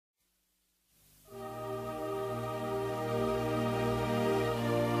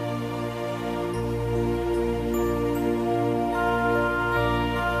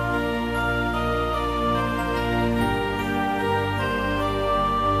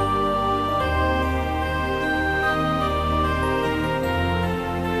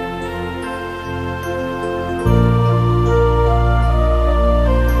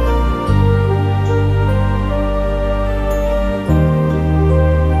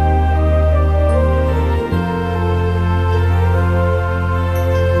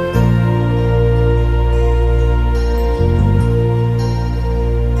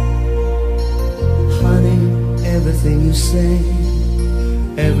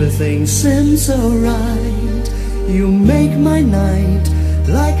everything seems so right. You make my night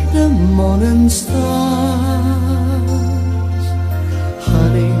like the morning stars.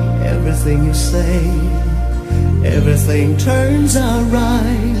 Honey, everything you say, everything turns out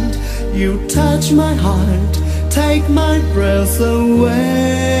right. You touch my heart, take my breath away.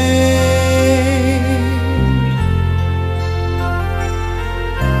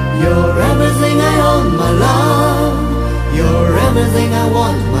 You're everything I own, my love. You're everything I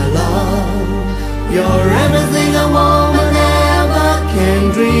want, my love. You're everything a woman ever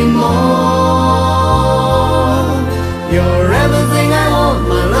can dream of. You're everything I want,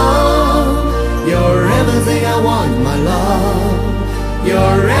 my love. You're everything I want, my love.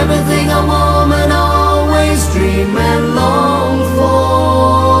 You're everything a woman always dream and long for.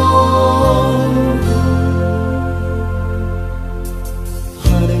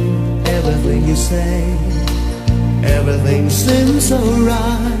 Honey, everything you say, everything seems so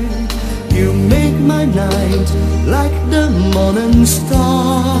right. You make my night like the morning stars.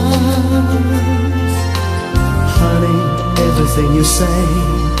 Honey, everything you say,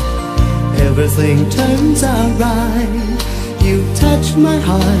 everything turns out right. You touch my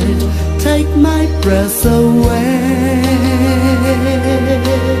heart, take my breath away.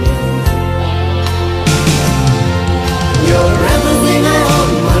 You're everything I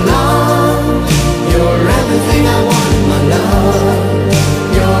own, my love. You're everything I want, my love.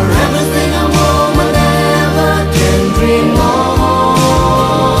 You're everything a woman ever can dream of.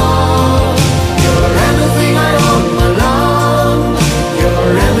 You're everything I own, my love.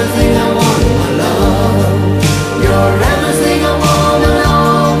 You're everything I want, my love. You're everything a woman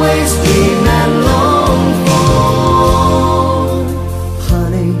always dream and long for.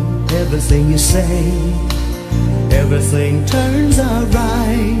 Honey, everything you say, everything turns out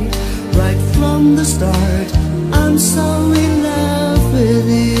right. Right from the start, I'm so in love with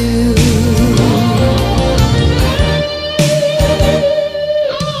you.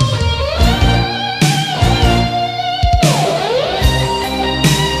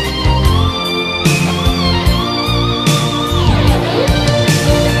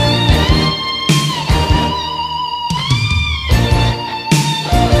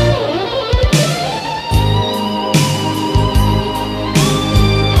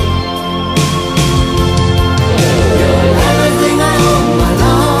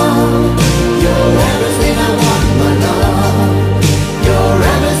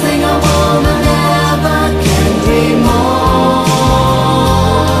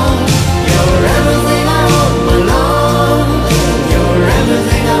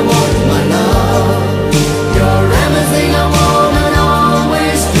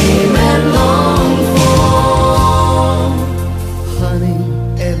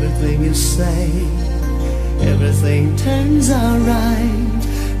 Everything turns out right.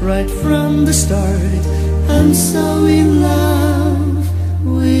 Right from the start, I'm so in love.